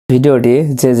ভিডিওটি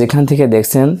যেখান থেকে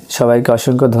দেখছেন সবাইকে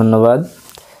অসংখ্য ধন্যবাদ।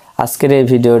 আজকের এই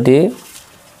ভিডিওটি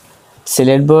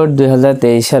সিলেট বোর্ড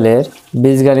 2023 সালের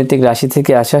বীজগাণিতিক রাশি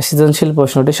থেকে আসা সৃজনশীল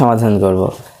প্রশ্নটি সমাধান করব।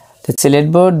 তো সিলেট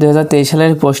বোর্ড 2023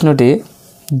 সালের প্রশ্নটি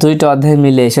দুইটা অধ্যায়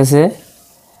মিলে এসেছে,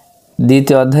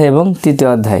 দ্বিতীয় অধ্যায় এবং তৃতীয়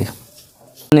অধ্যায়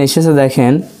এসেছে।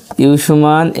 দেখেন, ইউ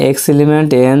সমান x element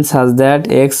N such that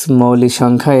x মৌলিক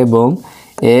সংখ্যা এবং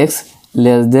এক্স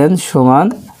লেস দেন সমান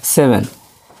 7।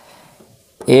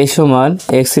 এ সমান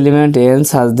x element N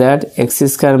such that x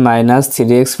square minus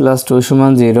 3x plus 2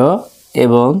 সমান 0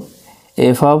 এবং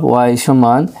এফ অফ ওয়াই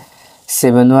সমান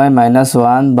 7y minus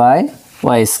 1 by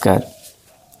Y square.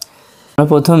 আমরা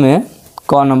প্রথমে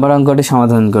ক নম্বর অঙ্কটি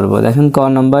সমাধান করব। দেখেন, ক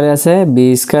নম্বরে আছে B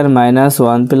square minus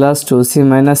 1 plus 2c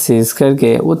minus C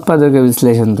স্কোয়ারকে উৎপাদকে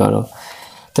বিশ্লেষণ করো।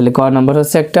 তাহলে ক নম্বর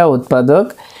হচ্ছে একটা উৎপাদক।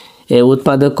 এই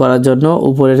উৎপাদক করার জন্য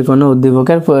উপরের কোনো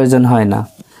উদ্দীপকের প্রয়োজন হয় না।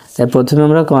 তাই প্রথমে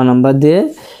আমরা ক নম্বর দিয়ে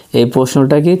এই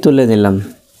প্রশ্নটাকেই তুলে নিলাম।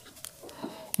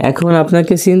 এখন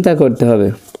আপনাকে চিন্তা করতে হবে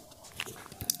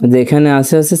যে এখানে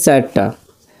আছে 4টা,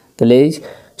 তাহলে এই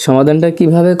সমাধানটা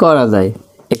কিভাবে করা যায়?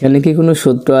 এখানে কি কোনো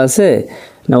সূত্র আছে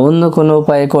না অন্য কোনো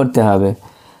উপায়ে করতে হবে?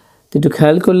 তো একটু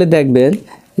খেয়াল করলে দেখবেন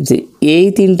যে এই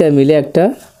 3টা মিলে একটা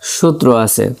সূত্র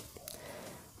আছে।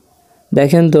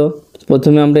 দেখেন তো,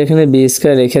 প্রথমে আমরা এখানে বি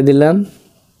স্কোয়ার রেখে দিলাম,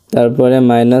 তারপরে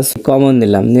মাইনাস কমন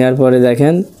নিলাম, নেওয়ার পরে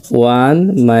দেখেন 1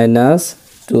 minus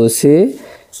 2c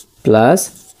plus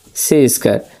C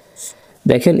square.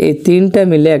 দেখেন এই 3টা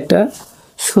মিলে একটা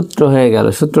সূত্র হয়ে গেল।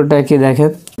 সূত্রটা কি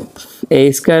দেখেন, এ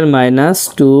স্কোয়ার মাইনাস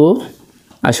 2,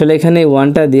 আসলে এখানে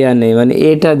 1টা দেওয়া নেই, মানে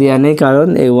এটা দেওয়া নেই, কারণ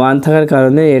এই 1 থাকার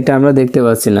কারণে এটা আমরা দেখতে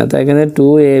পাচ্ছি না। তো এখানে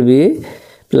 2ab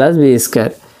প্লাস বি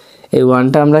স্কোয়ার, এই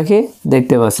 1টা আমরা কি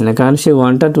দেখতে পাচ্ছি না, কারণ সেই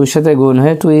 1টা 2-র সাথে গুণ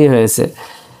হয়ে 2ই হয়েছে।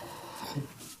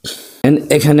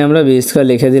 এখানে আমরা বি স্কোয়ার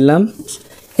লিখে দিলাম।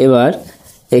 এবার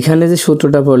এখানে যে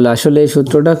সূত্রটা পড়লো, আসলে এই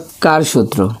সূত্রটা কার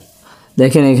সূত্র?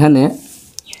 দেখেন এখানে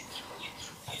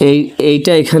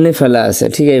এইটা এখানে ফেলা আছে,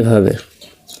 ঠিক এইভাবে।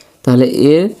 তাহলে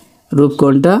এর রূপ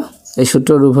কোনটা? এই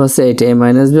সূত্র রূপ হচ্ছে এইটা, এ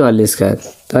মাইনাস বি অল স্কোয়ার।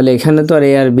 তাহলে এখানে তো আর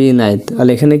এ আর বি নাই, তাহলে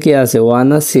এখানে কি আছে? 1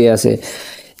 আর সি আছে।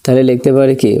 তাহলে লিখতে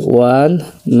পারি কি 1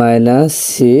 মাইনাস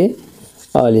সি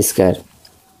অল স্কোয়ার।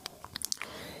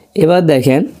 এবার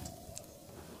দেখেন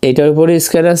এইটার উপরে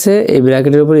স্কোয়ার আছে, এই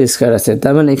ব্র্যাকেটের উপরে স্কোয়ার আছে,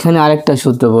 তার মানে এখানে আরেকটা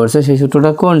সূত্র পড়ছে। সেই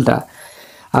সূত্রটা কোনটা?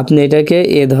 আপনি এটাকে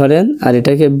এ ধরেন আর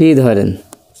এটাকে বি ধরেন,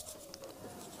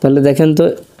 তাহলে দেখেন তো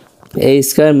এ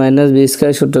স্কোয়ার মাইনাস বি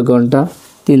স্কোয়ার সূত্র কোনটা?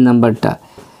 3 নাম্বারটা।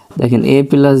 দেখেন এ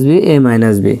plus B A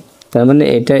minus B, তার মানে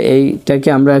এইটাকে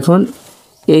আমরা এখন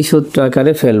এই সূত্র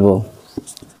আকারে ফেলবো।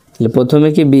 তাহলে প্রথমে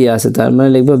কি বি আছে, তার মানে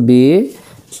লিখবো বি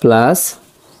প্লাস,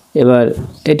 এবার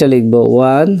এটা লিখবো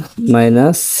 1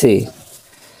 মাইনাস সি,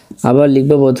 আবার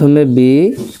লিখবো প্রথমে বি,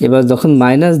 এবার যখন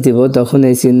মাইনাস দিব তখন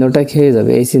এই চিহ্নটা খেয়ে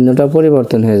যাবে, এই চিহ্নটা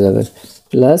পরিবর্তন হয়ে যাবে,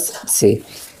 প্লাস সি।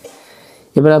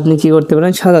 এবার আপনি কি করতে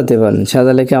পারেন? সাজাতে পারেন।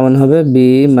 সাজালে কেমন হবে? বি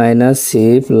মাইনাস সি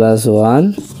প্লাস 1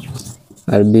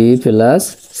 আর বি প্লাস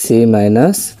সি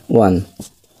মাইনাস 1,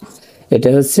 এটা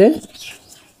হচ্ছে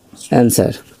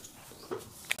অ্যান্সার।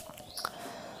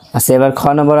 আচ্ছা, এবার খ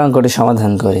নম্বর অঙ্কটি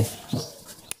সমাধান করি।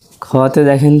 খতে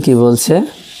দেখেন কি বলছে,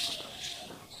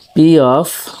 পি অফ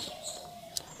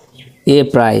এ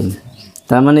প্রাইম,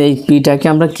 তার মানে এই পিটাকে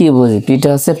আমরা কি বুঝি? পিটা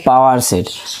হচ্ছে পাওয়ার সেট।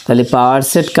 তাহলে পাওয়ার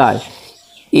সেট কার?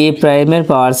 এ প্রাইমের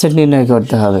পাওয়ার সেট নির্ণয়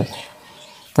করতে হবে।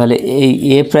 তাহলে এই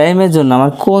এ প্রাইমের জন্য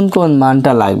আমার কোন কোন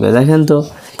মানটা লাগবে? দেখেন তো,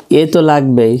 এ তো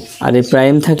লাগবেই, আর এ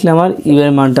প্রাইম থাকলে আমার ইউ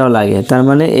এর মানটাও লাগে। তার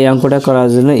মানে এই অঙ্কটা করার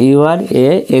জন্য ইউ আর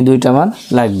এ দুইটা মান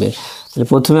লাগবে। তাহলে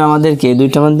প্রথমে আমাদেরকে এই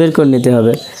দুইটা মান বের করে নিতে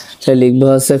হবে। তাহলে লিখবো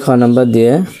হচ্ছে খ নাম্বার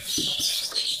দিয়ে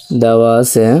দেওয়া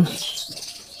আছে,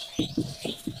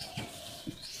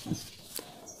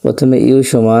 প্রথমে ইউ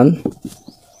সমান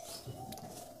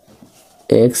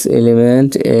x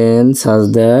element N such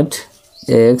that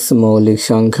x মৌলিক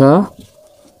সংখ্যা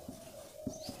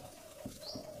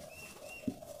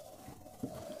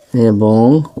এবং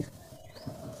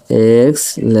এক্স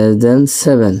লেস দেন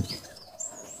 7।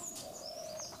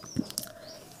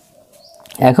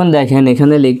 এখন দেখেন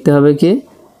এখানে লিখতে হবে কি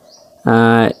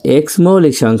এক্স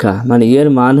মৌলিক সংখ্যা, মানে ইউ এর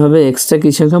মান হবে এক্সটা কি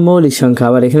সংখ্যা? মৌলিক সংখ্যা।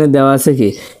 আবার এখানে দেওয়া আছে কি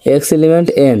এক্স এলিমেন্ট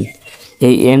এন,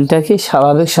 এই এনটা কি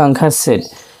স্বাভাবিক সংখ্যার সেট।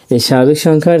 এই স্বাভাবিক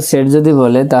সংখ্যার সেট যদি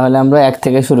বলে তাহলে আমরা 1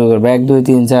 থেকে শুরু করবো, 1 2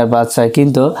 3 4 5 6,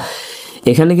 কিন্তু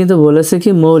এখানে কিন্তু বলেছে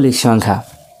কি মৌলিক সংখ্যা।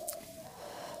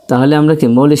 তাহলে আমরা কি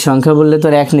মৌলিক সংখ্যা বললে তো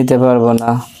আর 1 নিতে পারবো না,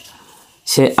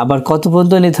 সে আবার কত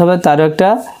পর্যন্ত নিতে হবে তারও একটা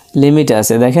লিমিট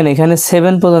আছে। দেখেন এখানে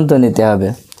 7 পর্যন্ত নিতে হবে।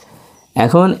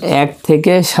 এখন 1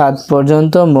 থেকে 7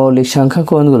 পর্যন্ত মৌলিক সংখ্যা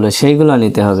কোনগুলো সেইগুলো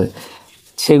নিতে হবে।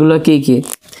 সেগুলো কি কি?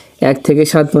 1 থেকে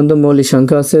 7 পর্যন্ত মৌলিক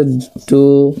সংখ্যা আছে 2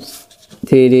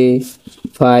 3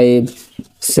 5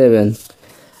 7,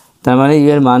 তার মানে ইউ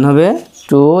এর মান হবে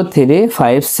 2 3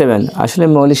 5 7। আসলে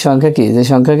মৌলিক সংখ্যা কি, যে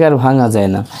সংখ্যাকে আর ভাঙা যায়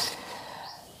না।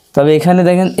 তবে এখানে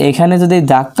দেখেন, এখানে যদি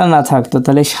দাগটা না থাকতো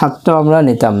তাহলে 7টাও আমরা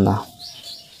নিতাম না।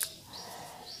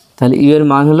 তাহলে ইউ এর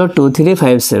মান হলো 2 3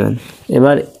 5 7।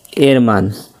 এবার এর মান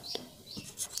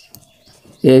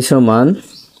a সমান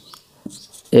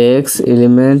x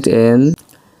element n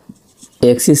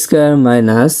x square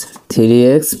minus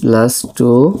 3x plus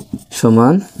 2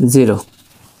 সমান 0।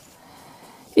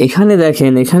 এখানে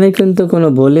দেখেন, এখানে কিন্তু কোনো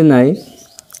বলি নাই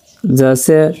যা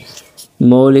আছে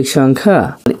মৌলিক সংখ্যা,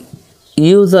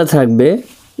 ইউ যা থাকবে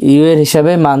ইউ এর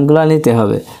হিসাবে মানগুলো নিতে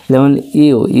হবে। যেমন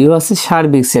ইউ আছে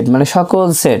সার্বিক সেট, মানে সকল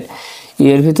সেট, ইউ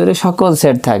এর ভিতরে সকল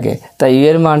সেট থাকে, তাই ইউ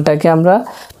এর মানটাকে আমরা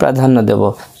প্রাধান্য দেব।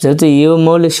 যেহেতু ইউ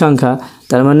মৌলিক সংখ্যা,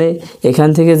 তার মানে এখান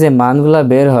থেকে যে মানগুলো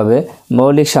বের হবে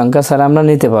মৌলিক সংখ্যা ছাড়া আমরা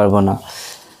নিতে পারবো না,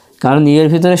 কারণ ইউ এর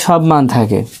ভিতরে সব মান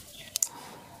থাকে।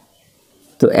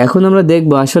 তো এখন আমরা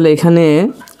দেখব আসলে এখানে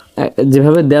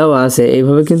যেভাবে দেওয়া আছে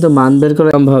এইভাবে কিন্তু মান বের করা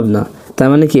সম্ভব না। তার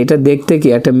মানে কি, এটা দেখতে কি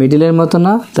একটা মিডিলের মতো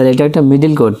না, তাহলে এটা একটা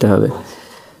মিডিল করতে হবে।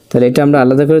 তাহলে এটা আমরা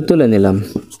আলাদা করে তুলে নিলাম।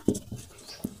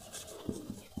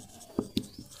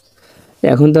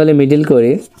 এখন তাহলে মিডিল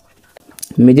করি।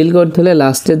 মিডিল করতে হলে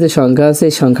লাস্টে যে সংখ্যা আছে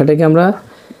এই সংখ্যাটাকে আমরা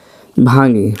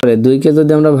ভাঙি। 2কে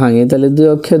যদি আমরা ভাঙি তাহলে 2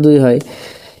 অক্ষে 2 হয়।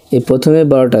 এই প্রথমে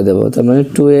 12টা দেব, তার মানে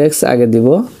 2x আগে দিব।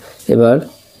 এবার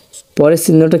পরের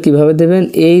চিহ্নটা কিভাবে দেবেন,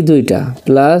 এই 2টা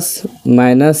প্লাস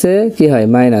মাইনাসে কি হয়,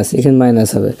 মাইনাস, এখানে মাইনাস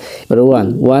হবে। এবার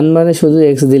 1 মানে শুধু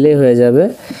x দিলেই হয়ে যাবে।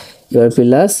 এবার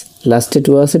প্লাস লাস্টে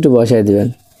 2 আছে, 2 বসায় দিবেন।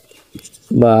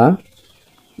 বা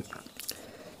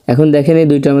এখন দেখেন এই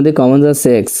দুইটার মধ্যে কমন যাচ্ছে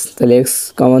x, তাহলে x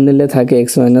কমন নিলে থাকে x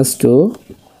মাইনাস 2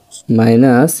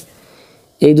 মাইনাস,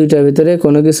 এই দুইটার ভিতরে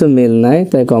কোনো কিছু মিল নাই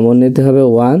তাই কমন নিতে হবে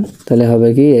 1, তাহলে হবে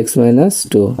কি x মাইনাস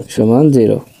 2 সমান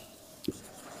 0।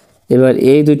 এবার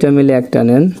এই দুইটা মিলে একটা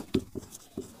নেন,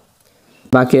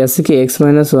 বাকি আছে কি x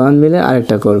মাইনাস 1 মিলে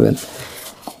আরেকটা করবেন।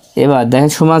 এবার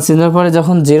দেখেন সমান চিহ্নের পরে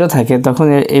যখন 0 থাকে তখন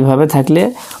এইভাবে থাকলে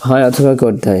হয় অথবা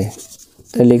করতে হয়।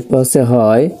 তাহলে লিখবো হচ্ছে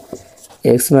হয়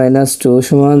x মাইনাস 2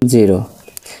 সমান 0,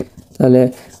 তাহলে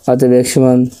অতএব x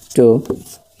সমান 2,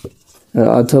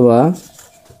 অথবা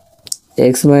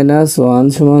x মাইনাস 1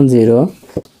 সমান 0,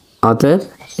 অতএব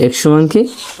x সমান কি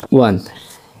 1।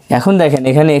 এখন দেখেন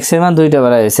এখানে x এর মান দুইটা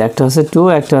বলা হয়েছে, একটা হচ্ছে 2,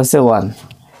 একটা হচ্ছে 1।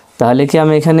 তাহলে কি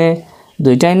আমি এখানে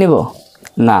দুইটাই নেব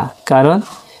না, কারণ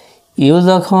ইউ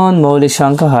যখন মৌলিক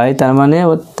সংখ্যা হয় তার মানে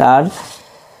তার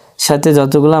সাথে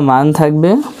যতগুলো মান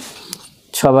থাকবে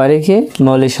সবারই কি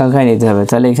মৌলিক সংখ্যায় নিতে হবে।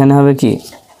 তাহলে এখানে হবে কি,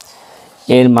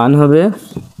 এর মান হবে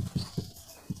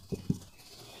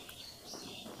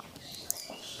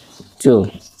 2,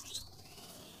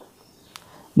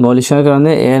 মৌলিক সংখ্যার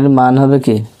কারণে এর মান হবে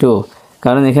কি 2,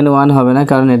 কারণ এখানে 1 হবে না,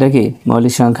 কারণ এটা কি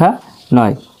মৌলিক সংখ্যা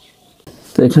নয়।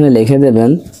 তো এখানে লিখে দেবেন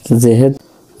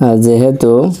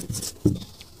যেহেতু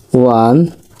 1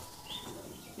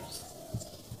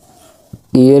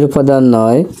 ই এর উপাদান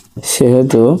নয়,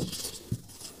 সেহেতু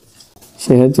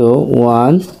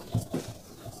 1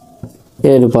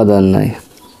 এর উপাদান নয়।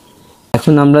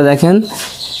 এখন আমরা দেখেন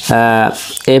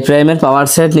এ প্রাইমের পাওয়ার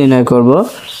সেট নির্ণয় করব।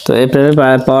 তো এ প্রাইমের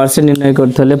পাওয়ার সেট নির্ণয়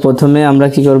করতে হলে প্রথমে আমরা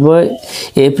কি করব,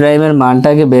 এ প্রাইমের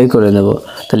মানটাকে বের করে নেব।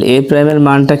 তাহলে এ প্রাইমের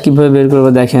মানটা কিভাবে বের করব,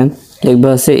 দেখেন লিখবো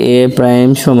হচ্ছে এ প্রাইম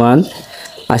সমান,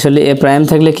 আসলে এ প্রাইম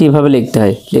থাকলে কিভাবে লিখতে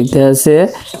হয়, লিখতে হচ্ছে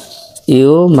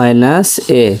ইউ মাইনাস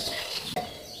এ।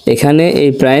 এখানে এই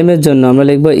প্রাইমের জন্য আমরা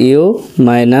লিখব ইউ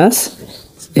মাইনাস,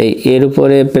 এই এর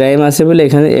উপরে প্রাইম আছে বলে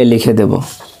এখানে এ লিখে দেব।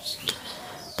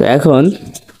 তো এখন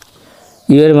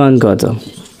ইউ এর মান কত,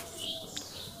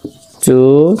 2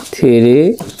 3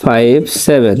 5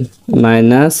 7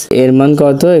 মাইনাস এর মান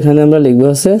কত, এখানে আমরা লিখবো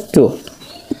হচ্ছে 2।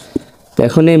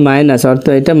 এখন এই মাইনাস,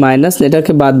 অর্থাৎ এটা মাইনাস,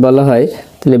 এটাকে বাদ বলা হয়।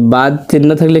 তাহলে বাদ চিহ্ন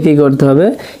থাকলে কি করতে হবে,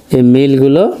 এই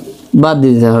মিলগুলো বাদ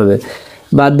দিতে হবে।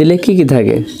 বাদ দিলে কি কি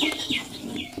থাকে,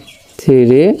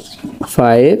 3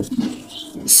 5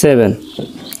 7।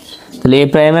 তাহলে এ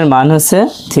প্রাইমের মান হচ্ছে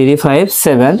 3 5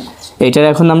 7। এটার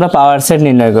এখন আমরা পাওয়ার সেট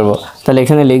নির্ণয় করব। তাহলে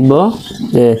এখানে লিখব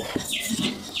যে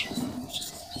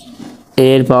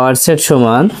এর পাওয়ার সেট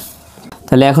সমান,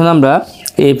 তাহলে এখন আমরা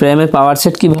এ প্রাইমের পাওয়ার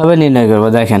সেট কিভাবে নির্ণয় করব,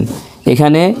 দেখেন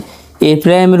এখানে এ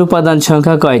প্রাইমের উপাদান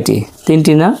সংখ্যা কয়টি,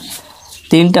 3টি না,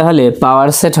 3টা হলে পাওয়ার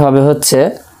সেট হবে হচ্ছে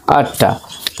 8টা।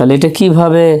 তাহলে এটা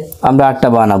কিভাবে আমরা 8টা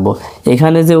বানাবো,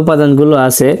 এখানে যে উপাদানগুলো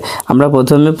আছে আমরা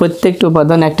প্রথমে প্রত্যেকটা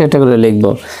উপাদান একটা একটা করে লিখব।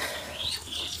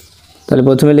 তাহলে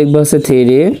প্রথমে লিখবো হচ্ছে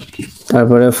 3,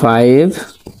 তারপরে 5,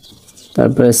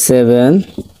 তারপরে 7,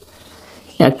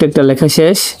 একটা লেখা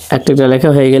শেষ, একটা লেখা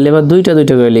হয়ে গেলে এবার দুইটা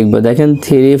করে লিখবো। দেখেন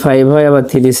 3 5 হয়, আবার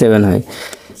 3 7 হয়,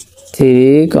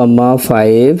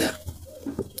 3,5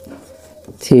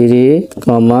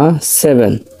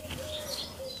 3,7।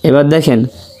 এবার দেখেন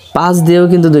 5 দিয়েও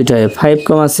কিন্তু দুইটা হয়,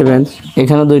 5,7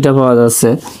 এখানে দুইটা পাওয়া যাচ্ছে,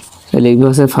 লিখবো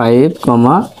হচ্ছে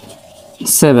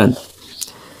 5,7।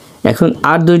 এখন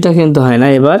আর দুইটা কিন্তু হয় না,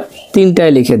 এবার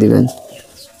তিনটায় লিখে দিবেন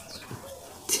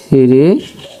 3,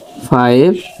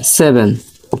 5, 7।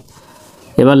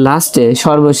 এবার লাস্টে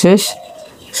সর্বশেষ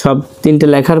সব তিনটে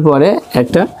লেখার পরে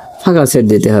একটা ফাঁকা সেট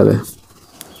দিতে হবে।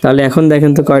 তাহলে এখন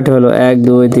দেখেন তো কয়টা হলো, 1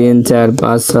 2 3 4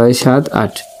 5 6 7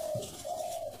 8।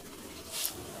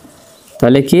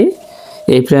 তাহলে কি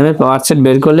এই ফ্রেমের পাওয়ার সেট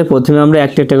বের করলে প্রথমে আমরা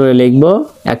একটা একটা করে লিখব,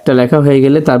 একটা লেখা হয়ে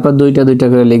গেলে তারপর দুইটা দুইটা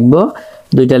করে লিখব,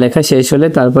 দুইটা লেখা শেষ হলে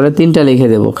তারপরে তিনটা লিখে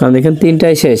দেব, কারণ দেখেন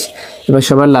তিনটাই শেষ। এবার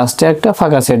সবার লাস্টে একটা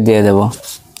ফাঁকা সেট দিয়ে দেব।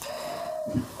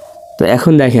 তো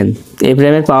এখন দেখেন এই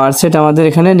ফ্রেমের পাওয়ার সেট আমাদের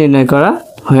এখানে নির্ণয় করা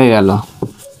হয়ে গেল।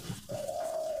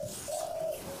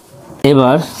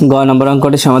 এবার গ নম্বর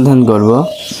অঙ্কটি সমাধান করব।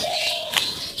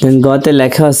 গতে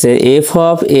লেখা আছে f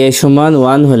অফ a সমান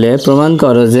 1 হলে প্রমাণ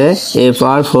করো যে a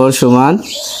পাওয়ার 4 সমান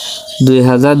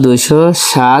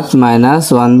 2207 মাইনাস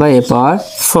 1/a পাওয়ার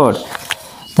 4।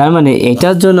 তার মানে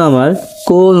এটার জন্য আমার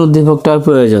কোন উদ্দীপকটার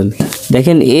প্রয়োজন?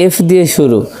 দেখেন f দিয়ে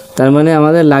শুরু, তার মানে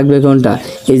আমাদের লাগবে কোনটা?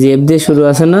 এই যে f দিয়ে শুরু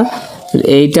আছে না,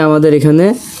 এইটা আমাদের এখানে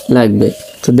লাগবে।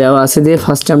 তো দেওয়া আছে দিয়ে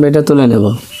ফার্স্ট আমরা এটা তুলে নেব।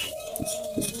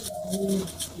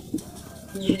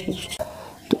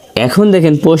 এখন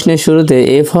দেখেন প্রশ্নের শুরুতে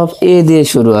f অফ a দিয়ে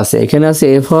শুরু আছে, এখানে আছে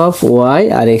f অফ y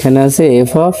আর এখানে আছে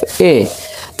f অফ a,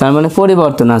 তার মানে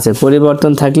পরিবর্তন আছে।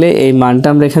 পরিবর্তন থাকলে এই মানটা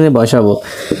আমরা এখানে বসাবো।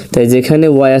 তাই যেখানে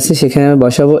y আছে সেখানে আমরা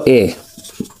বসাবো a,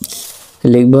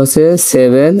 লিখবো হচ্ছে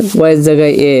 7 y এর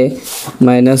জায়গায় a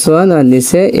মাইনাস 1 আর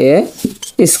নিচে a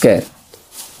স্কয়ার।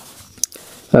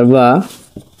 বা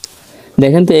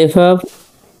দেখেন তো f অফ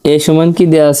a সমান কি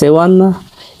দেওয়া আছে 1 না,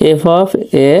 f অফ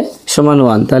a সমান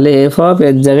 1, তাহলে f অফ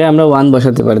এর জায়গায় আমরা 1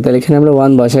 বসাতে পারি। তাহলে এখানে আমরা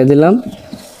 1 বসাই দিলাম,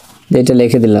 এটা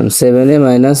লিখে দিলাম 7a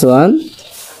minus 1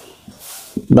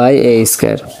 by a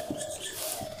square.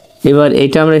 এবার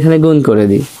এটা আমরা এখানে গুণ করে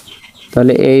দিই,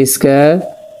 তাহলে a স্কয়ার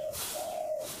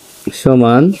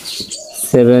সমান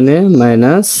 7a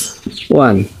মাইনাস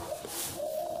 1।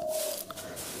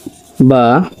 বা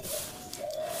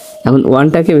এখন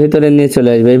 1টাকে ভেতরে নিয়ে চলে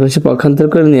আসবে, এই পাশে পক্ষান্তর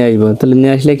করে নিয়ে আসবো, তাহলে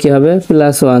নিয়ে আসলে কি হবে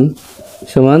প্লাস 1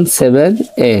 সমান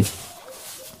 7a।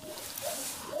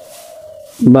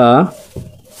 বা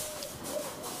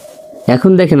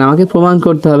এখন দেখেন আমাকে প্রমাণ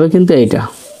করতে হবে কিন্তু এটা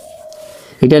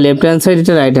লেফট হ্যান্ড সাইড,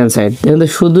 এটা রাইট হ্যান্ড সাইড। কিন্তু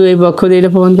শুধু এই পক্ষ দিয়ে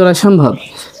এটা প্রমাণ করা সম্ভব,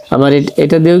 আবার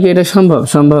এটা দিয়েও কি এটা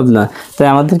সম্ভব না। তাই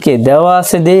আমাদেরকে দেওয়া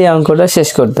আছে দিয়ে এই অঙ্কটা শেষ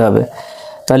করতে হবে।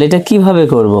 তাহলে এটা কিভাবে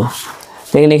করব?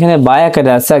 দেখেন এখানে বাই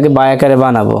আকারে আছে, আগে বাই আকারে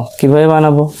বানাবো। কিভাবে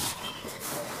বানাবো?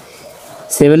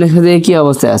 7 এর সাথে কি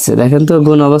অবস্থায় আছে দেখেন তো,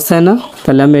 গুণ অবস্থায় না,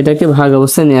 তাহলে আমি এটাকে ভাগ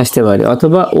অবস্থায় নিয়ে আসতে পারি,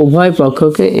 অথবা উভয়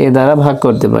পক্ষকে এ দ্বারা ভাগ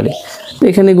করতে পারি। তো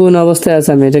এখানে গুণ অবস্থায় আছে,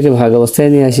 আমি এটাকে ভাগ অবস্থায়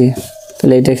নিয়ে আসি,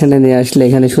 তাহলে এটা এখানে নিয়ে আসলে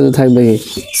এখানে শুধু থাকবে কি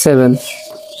 7।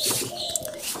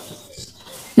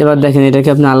 এবার দেখেন এটাকে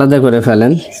আপনি আলাদা করে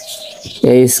ফেলেন,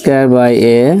 a square by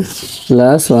a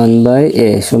plus 1/a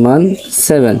সমান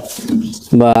 7।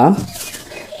 বা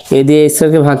এ দিয়ে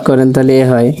স্কয়ারকে ভাগ করেন, তাহলে এ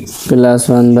হয় প্লাস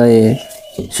 1/a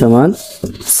সমান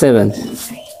 7।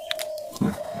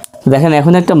 দেখেন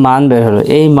এখন একটা মান বের হলো,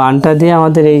 এই মানটা দিয়ে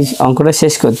আমাদের এই অঙ্কটা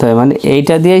শেষ করতে হবে, মানে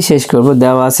এইটা দিয়েই শেষ করব,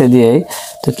 দেওয়া আছে দিয়েই।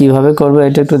 তো কিভাবে করব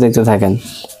এটা একটু দেখতে থাকেন।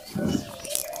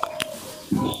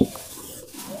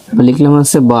 লিখলাম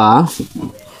হচ্ছে বা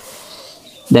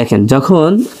দেখেন যখন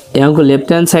এই অঙ্ক লেফট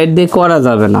হ্যান্ড সাইড দিয়ে করা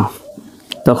যাবে না,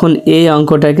 তখন এই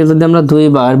অঙ্কটাকে যদি আমরা 2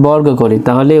 বার বর্গ করি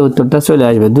তাহলে এই উত্তরটা চলে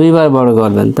আসবে। 2 বার বর্গ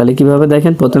করবেন, তাহলে কিভাবে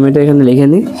দেখেন, প্রথমে এটা এখানে লিখে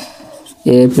নিই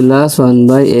a প্লাস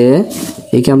 1/a,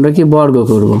 একে আমরা কি বর্গ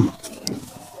করব।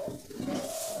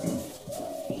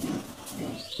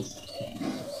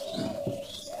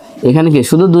 এখানে কি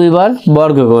শুধু 2 বার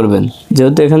বর্গ করবেন,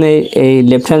 যেহেতু এখানে এই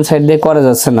লেফট হ্যান্ড সাইড দিয়ে করা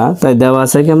যাচ্ছে না, তাই দেওয়া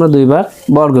আছে কি আমরা 2 বার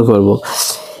বর্গ করব।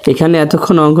 এখানে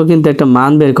এতক্ষণ অঙ্ক কিন্তু একটা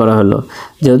মান বের করা হলো,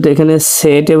 যেহেতু এখানে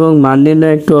সেট এবং মান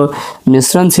নির্ণয় একটু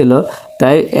মিশ্রণ ছিল,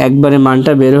 তাই একবারে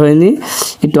মানটা বের হয়নি,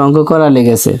 একটু অঙ্ক করা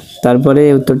লেগেছে, তারপরে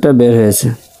এই উত্তরটা বের হয়েছে।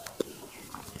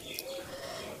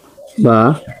 বা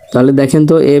তাহলে দেখেন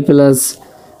তো a প্লাস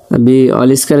b অল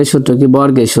স্কয়ারের সূত্র কি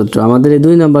বর্গের সূত্র, আমাদের এই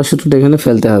 2 নম্বর সূত্রটা এখানে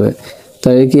ফেলতে হবে।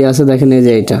 তাহলে কি আছে দেখেন, এই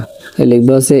যে এটা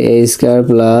লিখবো আছে a square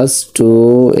plus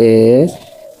 2a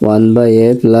 1/a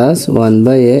plus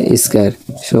 1/a square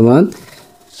সমান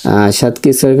 7 কে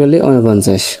স্কয়ার করলে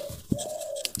 49।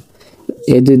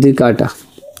 এই 2 কাটা।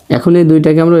 এখন এই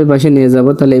 2টাকে আমরা ওই পাশে নিয়ে যাব,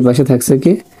 তাহলে এই পাশে থাকছে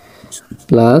কি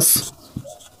প্লাস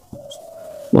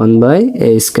 1/a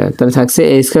স্কয়ার, তাহলে থাকছে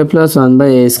a square plus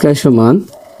 1/a square সমান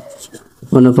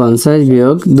 49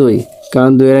 বিয়োগ 2,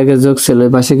 কারণ 2 এর আগে যোগ ছিল,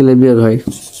 ওই পাশে গেলে বিয়োগ হয়।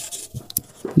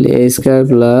 a square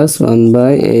plus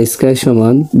 1/a square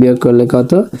সমান বিয়োগ করলে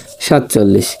কত?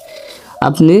 47।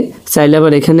 আপনি চাইলে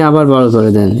আবার এখানে আবার বর্গ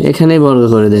করে দেন, এখানেই বর্গ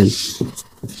করে দেন।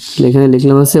 এখানে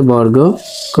লিখলাম হচ্ছে বর্গ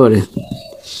করে।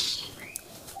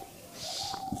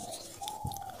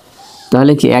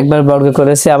 তাহলে কি একবার বর্গ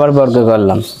করেছে আবার বর্গ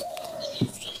করলাম,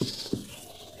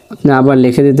 আপনি আবার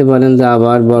লিখে দিতে পারেন যে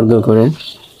আবার বর্গ করে।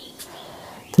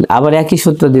 আবার একই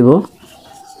সূত্র দিব,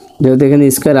 যেহেতু এখানে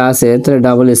স্কয়ার আছে তাহলে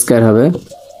ডাবল স্কয়ার হবে।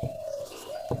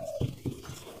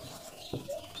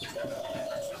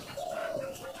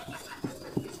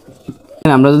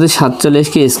 আমরা যদি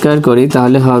 47কে স্কয়ার করি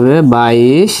তাহলে হবে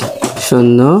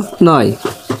 2209।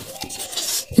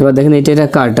 এবার দেখেন এটা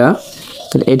কাটা,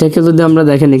 তাহলে এটাকে যদি আমরা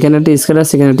দেখেন এখানে একটা স্কয়ার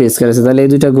আছে এখানে একটা স্কয়ার আছে, তাহলে এই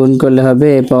দুটো গুণ করলে হবে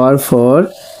a পাওয়ার 4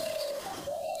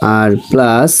 আর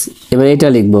প্লাস, এবার এটা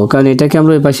লিখবো কারণ এটাকে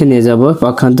আমরা ওই পাশে নিয়ে যাব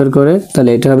পক্ষান্তর করে, তাহলে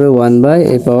এটা হবে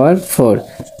 1/a পাওয়ার 4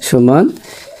 সমান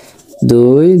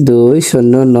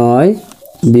 2209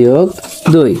 বিয়োগ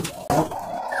 2।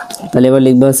 তাহলে এবার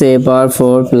লিখবো হচ্ছে a পাওয়ার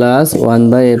 4 প্লাস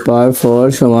 1/a পাওয়ার 4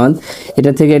 সমান,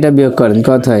 এটা থেকে এটা বিয়োগ করেন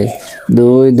কত হয়?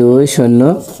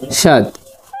 2207।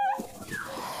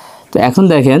 তো এখন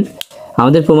দেখেন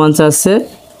আমাদের প্রমাণ চাচ্ছে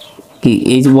কি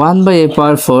এই 1/a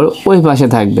পাওয়ার 4 ওই পাশে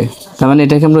থাকবে, তার মানে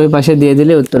এটাকে আমরা ওই পাশে দিয়ে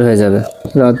দিলে উত্তর হয়ে যাবে।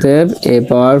 অতএব a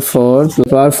পাওয়ার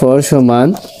 4 সমান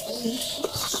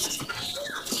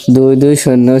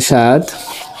 2207।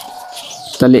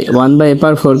 তাহলে 1/a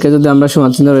পাওয়ার 4কে যদি আমরা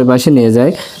সমানচিহ্নের ওই পাশে নিয়ে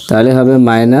যাই তাহলে হবে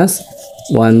মাইনাস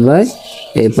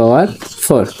 1/a পাওয়ার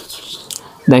 4।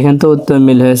 দেখেন তো উত্তর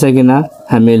মিল হয়েছে কিনা?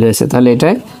 হ্যাঁ মিল হয়েছে, তাহলে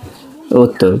এটাই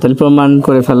উত্তর। তাহলে প্রমাণ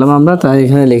করে ফেললাম আমরা, তাই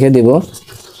এখানে লিখে দিব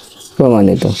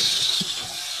প্রমাণিত।